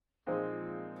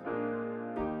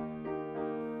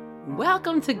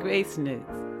Welcome to Grace Notes,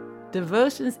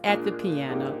 Devotions at the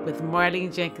Piano with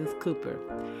Marlene Jenkins Cooper.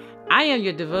 I am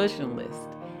your devotionalist,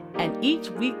 and each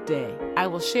weekday I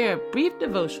will share a brief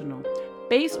devotional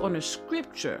based on a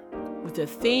scripture with a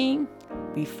theme,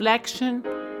 reflection,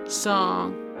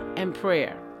 song, and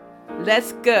prayer.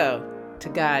 Let's go to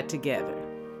God together.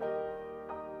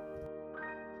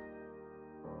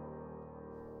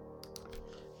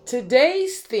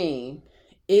 Today's theme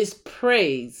is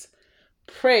praise.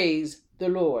 Praise the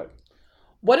Lord.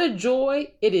 What a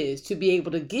joy it is to be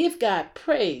able to give God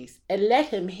praise and let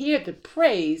Him hear the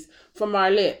praise from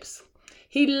our lips.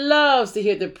 He loves to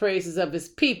hear the praises of His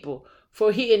people,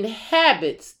 for He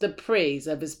inhabits the praise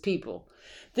of His people.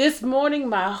 This morning,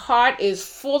 my heart is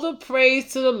full of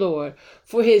praise to the Lord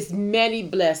for His many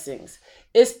blessings,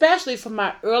 especially for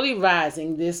my early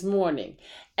rising this morning.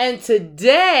 And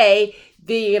today,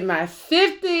 being my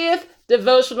 50th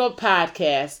devotional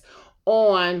podcast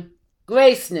on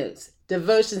Grace Notes,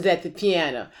 Devotions at the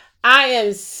Piano. I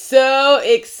am so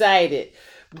excited.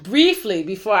 Briefly,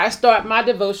 before I start my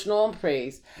devotional on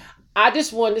praise, I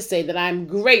just wanted to say that I'm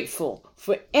grateful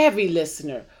for every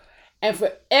listener and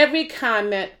for every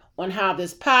comment on how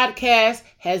this podcast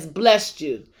has blessed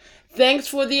you. Thanks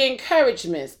for the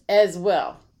encouragements as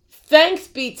well. Thanks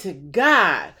be to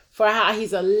God for how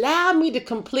He's allowed me to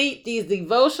complete these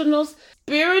devotionals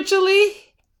spiritually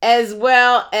as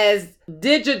well as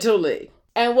digitally,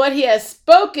 and what He has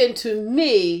spoken to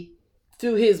me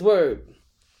through His Word.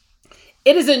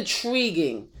 It is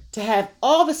intriguing to have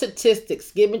all the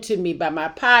statistics given to me by my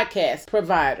podcast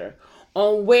provider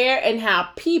on where and how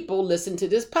people listen to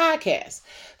this podcast.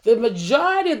 The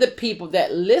majority of the people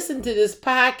that listen to this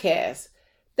podcast,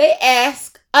 they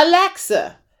ask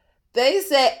Alexa. They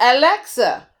say,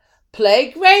 Alexa, play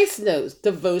Grace Notes,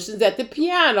 Devotions at the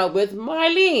Piano with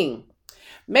Marlene.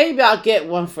 Maybe I'll get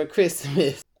one for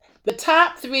Christmas. The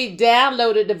top 3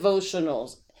 downloaded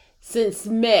devotionals since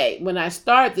May, when I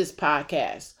started this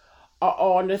podcast, are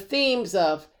on the themes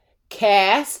of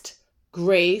cast,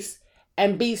 grace,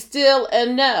 and be still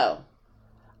and know.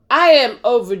 I am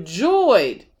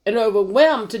overjoyed and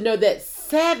overwhelmed to know that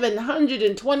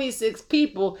 726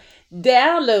 people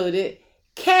downloaded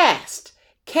Cast.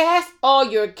 Cast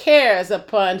all your cares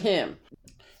upon Him.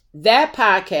 That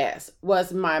podcast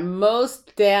was my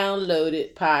most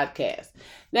downloaded podcast.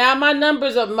 Now, my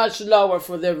numbers are much lower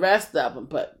for the rest of them,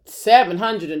 but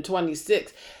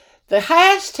 726. The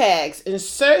hashtags in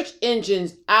search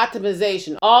engines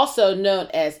optimization, also known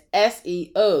as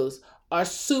SEOs, are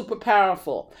super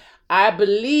powerful. I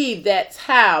believe that's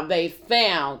how they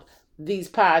found these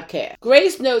podcasts.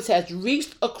 Grace Notes has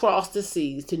reached across the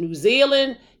seas to New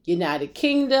Zealand, United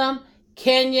Kingdom,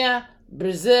 Kenya,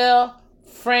 Brazil,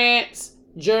 France,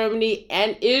 Germany,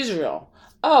 and Israel.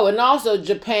 Oh, and also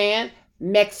Japan,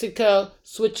 Mexico,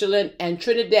 Switzerland, and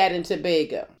Trinidad and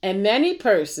Tobago. And many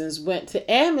persons went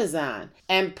to Amazon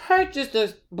and purchased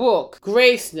the book,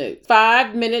 Grace Notes,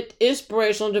 5-minute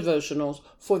inspirational devotionals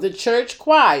for the church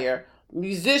choir,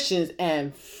 musicians,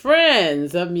 and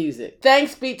friends of music.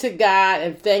 Thanks be to God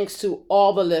and thanks to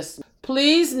all the listeners.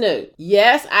 Please note,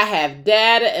 yes, I have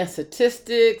data and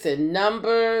statistics and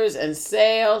numbers and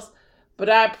sales, but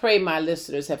I pray my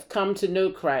listeners have come to know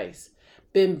Christ,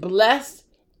 been blessed,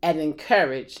 and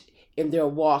encouraged in their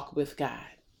walk with God.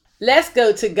 Let's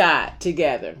go to God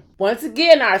together. Once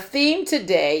again, our theme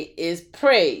today is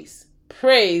praise.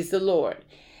 Praise the Lord.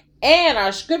 And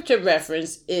our scripture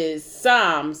reference is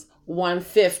Psalms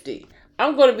 150.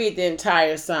 I'm going to read the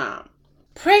entire psalm.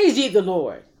 Praise ye the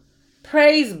Lord.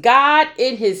 Praise God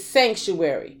in His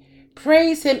sanctuary.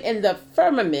 Praise Him in the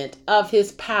firmament of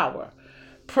His power.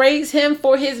 Praise Him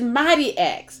for His mighty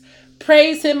acts.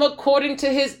 Praise Him according to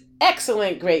His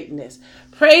excellent greatness.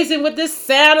 Praise Him with the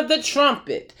sound of the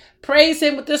trumpet. Praise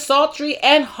Him with the psaltery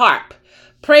and harp.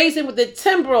 Praise Him with the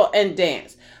timbrel and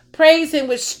dance. Praise Him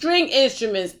with string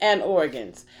instruments and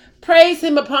organs. Praise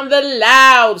Him upon the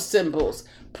loud cymbals.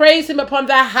 Praise Him upon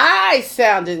the high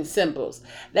sounding cymbals.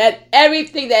 Let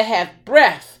everything that hath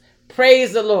breath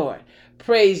praise the Lord.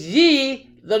 Praise ye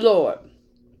the Lord.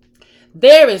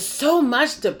 There is so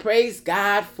much to praise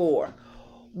God for.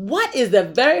 What is the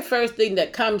very first thing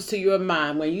that comes to your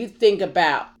mind when you think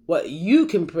about what you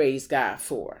can praise God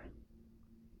for?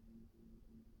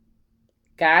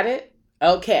 Got it?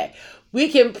 Okay. We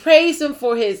can praise Him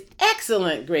for His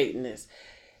excellent greatness,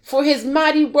 for His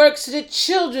mighty works to the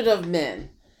children of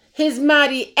men, His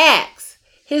mighty acts,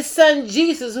 His Son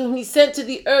Jesus, whom He sent to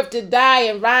the earth to die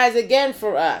and rise again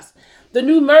for us, the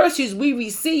new mercies we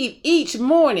receive each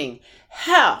morning,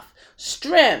 health,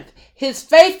 strength, his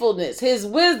faithfulness, his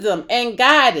wisdom, and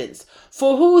guidance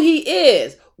for who he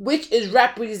is, which is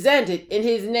represented in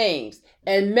his names,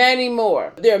 and many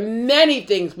more. There are many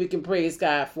things we can praise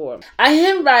God for. A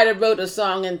hymn writer wrote a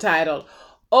song entitled,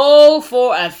 "Oh,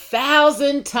 for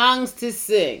 1,000 tongues to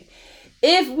sing."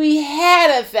 If we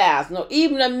had 1,000 or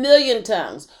even 1,000,000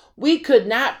 tongues, we could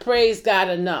not praise God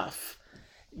enough.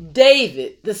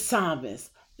 David, the psalmist,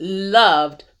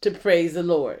 loved to praise the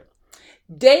Lord.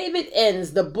 David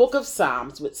ends the book of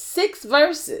Psalms with 6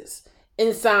 verses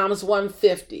in Psalms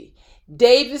 150.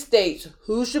 David states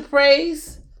who should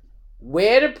praise,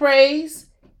 where to praise,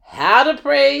 how to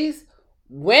praise,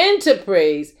 when to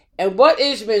praise, and what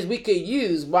instruments we could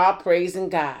use while praising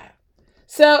God.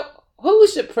 So, who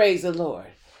should praise the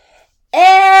Lord?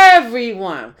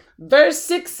 Everyone. Verse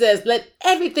 6 says, "Let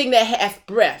everything that hath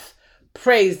breath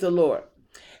praise the Lord."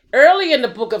 Early in the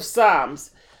book of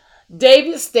Psalms,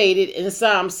 David stated in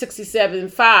Psalm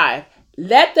 67:5,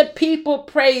 "Let the people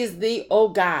praise thee, O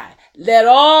God. Let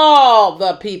all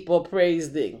the people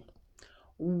praise thee."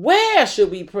 Where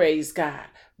should we praise God?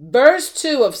 Verse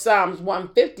 2 of Psalms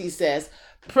 150 says,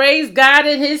 "Praise God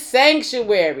in his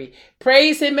sanctuary.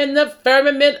 Praise him in the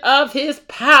firmament of his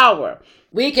power."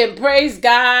 We can praise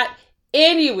God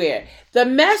anywhere. The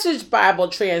Message Bible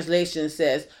translation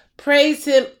says, "Praise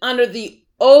him under the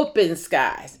open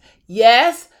skies."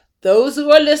 Yes, those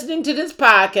who are listening to this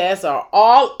podcast are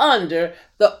all under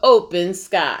the open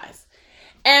skies.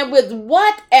 And with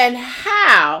what and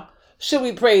how should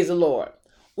we praise the Lord?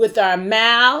 With our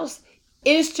mouths,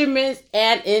 instruments,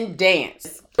 and in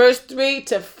dance. Verse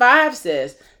 3-5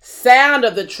 says, "Sound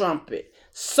of the trumpet,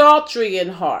 psaltery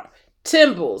and harp,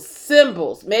 timbrels,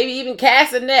 cymbals, maybe even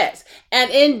castanets, and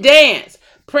in dance,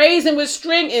 praise him with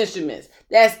string instruments."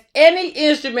 That's any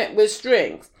instrument with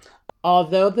strings.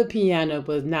 Although the piano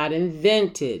was not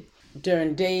invented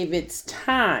during David's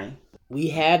time, we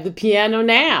have the piano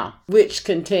now, which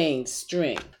contains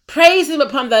string. Praise him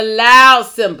upon the loud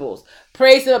cymbals.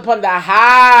 Praise him upon the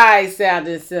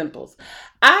high-sounding cymbals.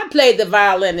 I played the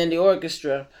violin in the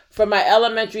orchestra from my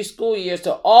elementary school years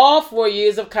to all 4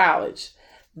 years of college.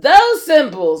 Those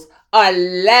cymbals are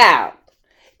loud.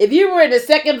 If you were in the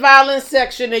second violin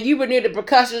section and you were near the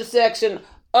percussion section,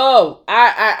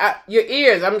 your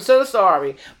ears, I'm so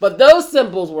sorry. But those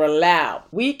cymbals were loud.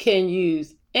 We can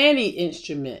use any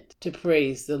instrument to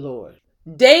praise the Lord.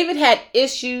 David had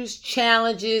issues,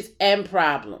 challenges, and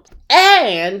problems,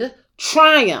 and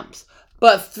triumphs.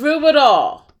 But through it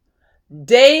all,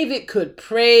 David could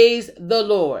praise the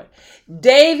Lord.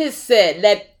 David said,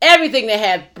 "Let everything that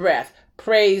hath breath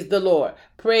praise the Lord.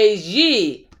 Praise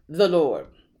ye the Lord."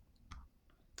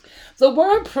 The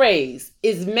word praise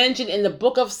is mentioned in the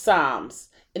book of Psalms,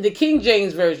 in the King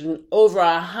James Version, over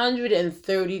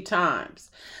 130 times.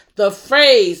 The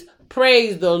phrase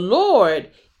praise the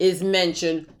Lord is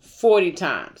mentioned 40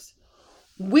 times.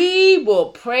 We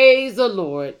will praise the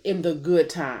Lord in the good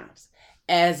times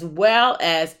as well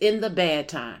as in the bad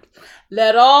times.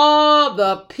 Let all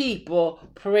the people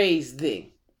praise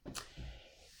thee.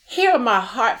 Here are my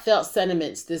heartfelt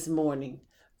sentiments this morning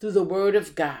through the word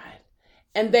of God.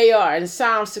 And they are in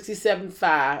Psalm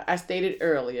 67:5, I stated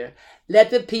earlier, "Let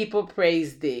the people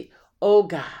praise thee, O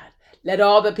God. Let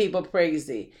all the people praise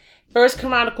thee." 1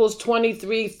 Chronicles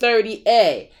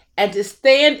 23:30a, "And to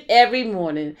stand every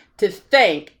morning to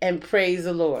thank and praise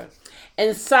the Lord."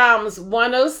 And Psalms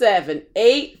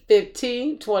 107:8,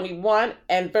 15, 21,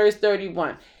 and verse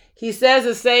 31. He says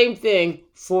the same thing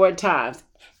 4 times.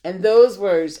 And those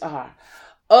words are,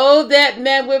 "Oh, that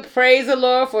men would praise the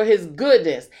Lord for his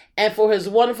goodness and for his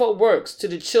wonderful works to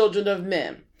the children of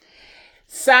men."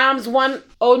 Psalms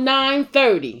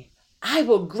 109:30. "I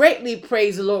will greatly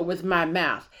praise the Lord with my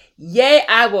mouth. Yea,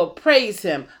 I will praise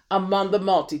him among the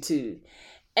multitude."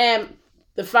 And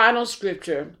the final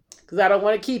scripture, because I don't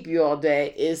want to keep you all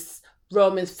day, is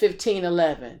Romans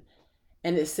 15:11.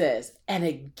 And it says, "And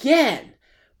again,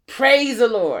 praise the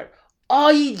Lord,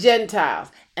 all ye Gentiles,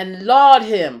 and laud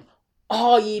him,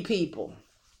 all ye people."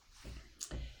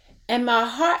 And my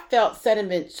heartfelt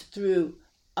sentiments through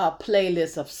a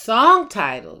playlist of song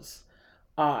titles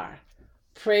are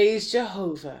 "Praise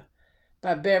Jehovah"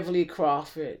 by Beverly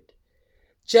Crawford,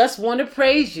 "Just Want to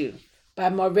Praise You" by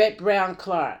Maurette Brown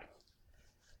Clark,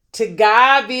 "To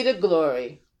God Be the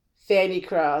Glory," Fanny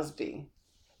Crosby,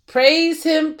 Praise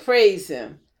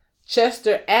Him,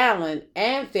 Chester Allen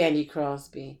and Fanny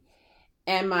Crosby.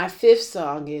 And my 5th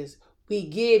song is "We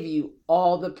Give You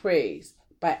All the Praise"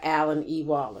 by Alan E.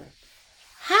 Waller.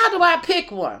 How do I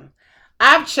pick one?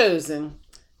 I've chosen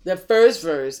the first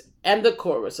verse and the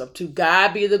chorus of "To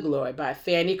God Be the Glory" by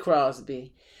Fanny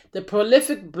Crosby, the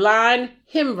prolific blind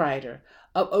hymn writer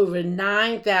of over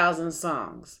 9,000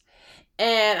 songs.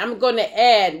 And I'm going to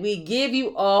add, we give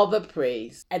you all the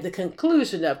praise at the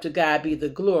conclusion of To God Be the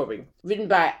Glory, written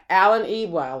by Alan E.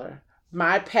 Weiler,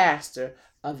 my pastor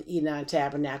of the Enon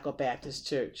Tabernacle Baptist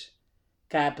Church.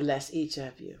 God bless each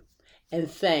of you. And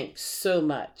thanks so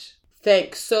much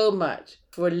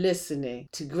for listening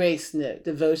to Grace Note,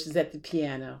 Devotions at the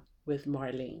Piano with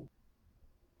Marlene.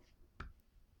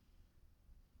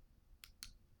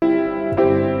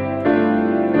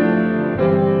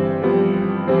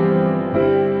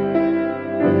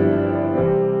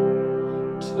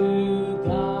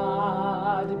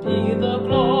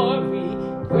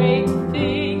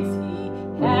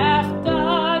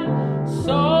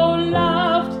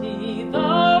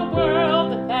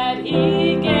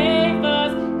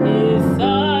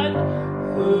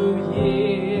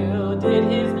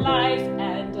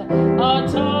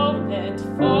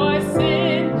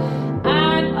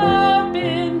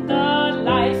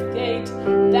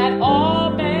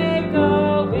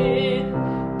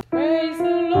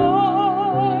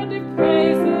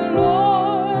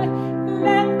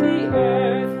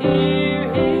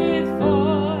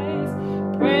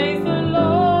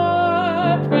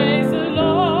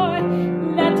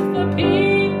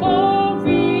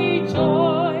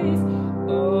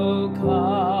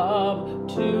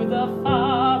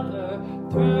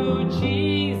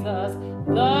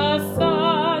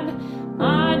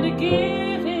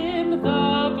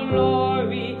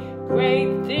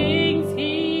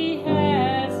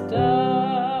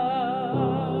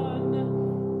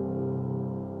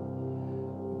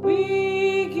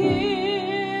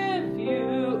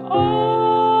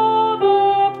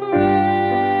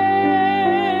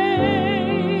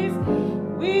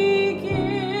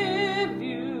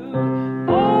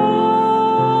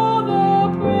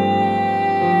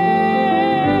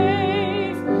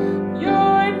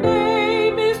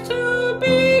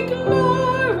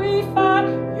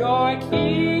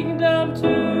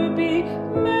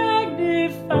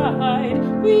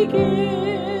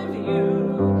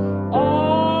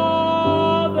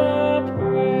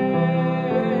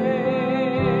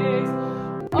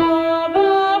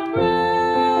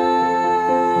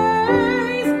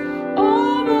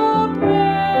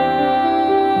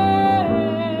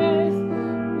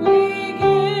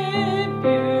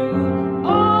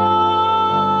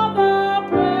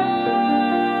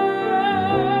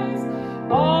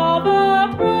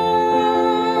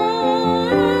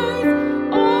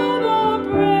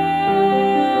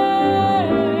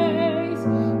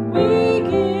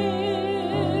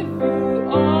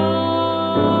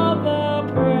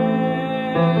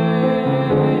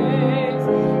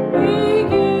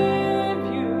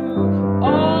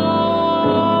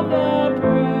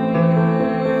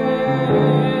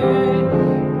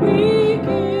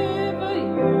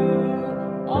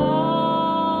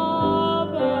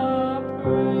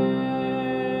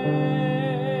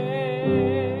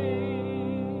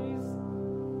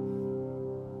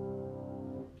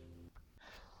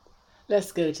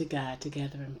 Let's go to God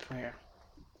together in prayer.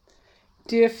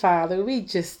 Dear Father, we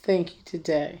just thank you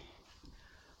today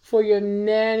for your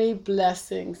many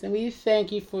blessings. And we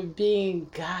thank you for being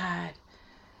God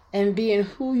and being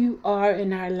who you are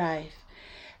in our life.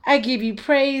 I give you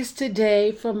praise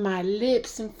today from my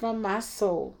lips and from my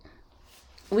soul.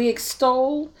 We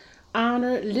extol,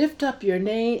 honor, lift up your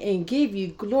name, and give you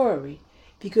glory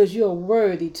because you are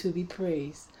worthy to be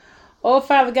praised. Oh,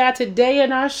 Father God, today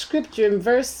in our scripture in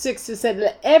verse 6, it said,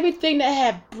 let everything that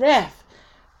have breath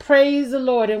praise the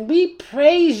Lord. And we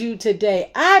praise you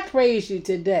today. I praise you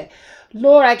today.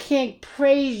 Lord, I can't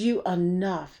praise you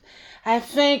enough. I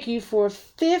thank you for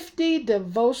 50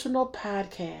 devotional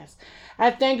podcasts. I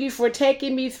thank you for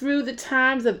taking me through the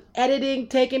times of editing,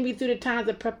 taking me through the times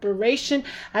of preparation.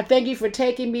 I thank you for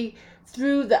taking me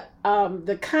through the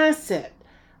concept.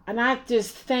 And I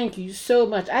just thank you so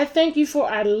much. I thank you for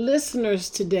our listeners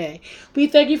today. We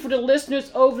thank you for the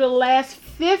listeners over the last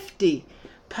 50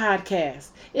 podcasts.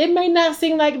 It may not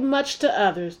seem like much to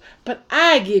others, but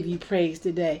I give you praise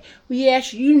today. We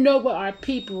ask you know what our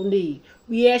people need.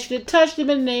 We ask you to touch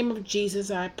them in the name of Jesus,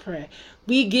 I pray.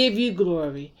 We give you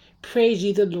glory. Praise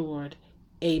ye the Lord.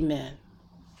 Amen.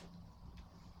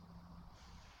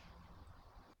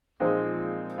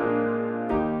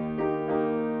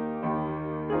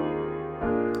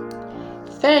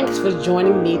 Thanks for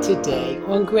joining me today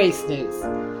on Grace Notes,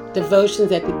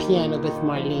 Devotions at the Piano with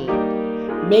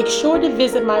Marlene. Make sure to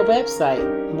visit my website,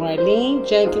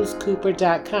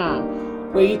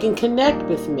 marlenejenkinscooper.com, where you can connect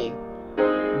with me.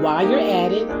 While you're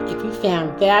at it, if you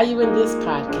found value in this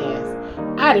podcast,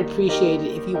 I'd appreciate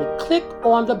it if you would click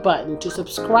on the button to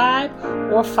subscribe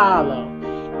or follow.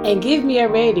 and give me a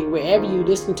rating wherever you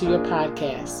listen to your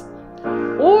podcast.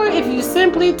 Or if you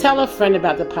simply tell a friend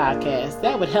about the podcast,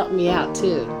 that would help me out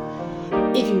too.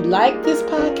 If you like this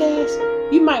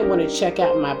podcast, you might want to check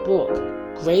out my book,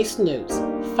 Grace Notes,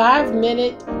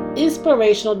 5-minute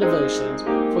inspirational devotions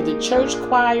for the church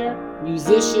choir,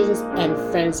 musicians, and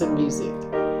friends of music.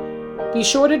 Be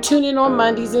sure to tune in on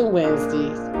Mondays and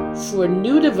Wednesdays for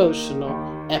new devotional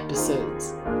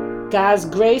episodes. God's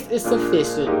grace is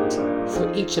sufficient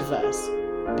for each of us.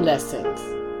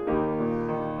 Blessings.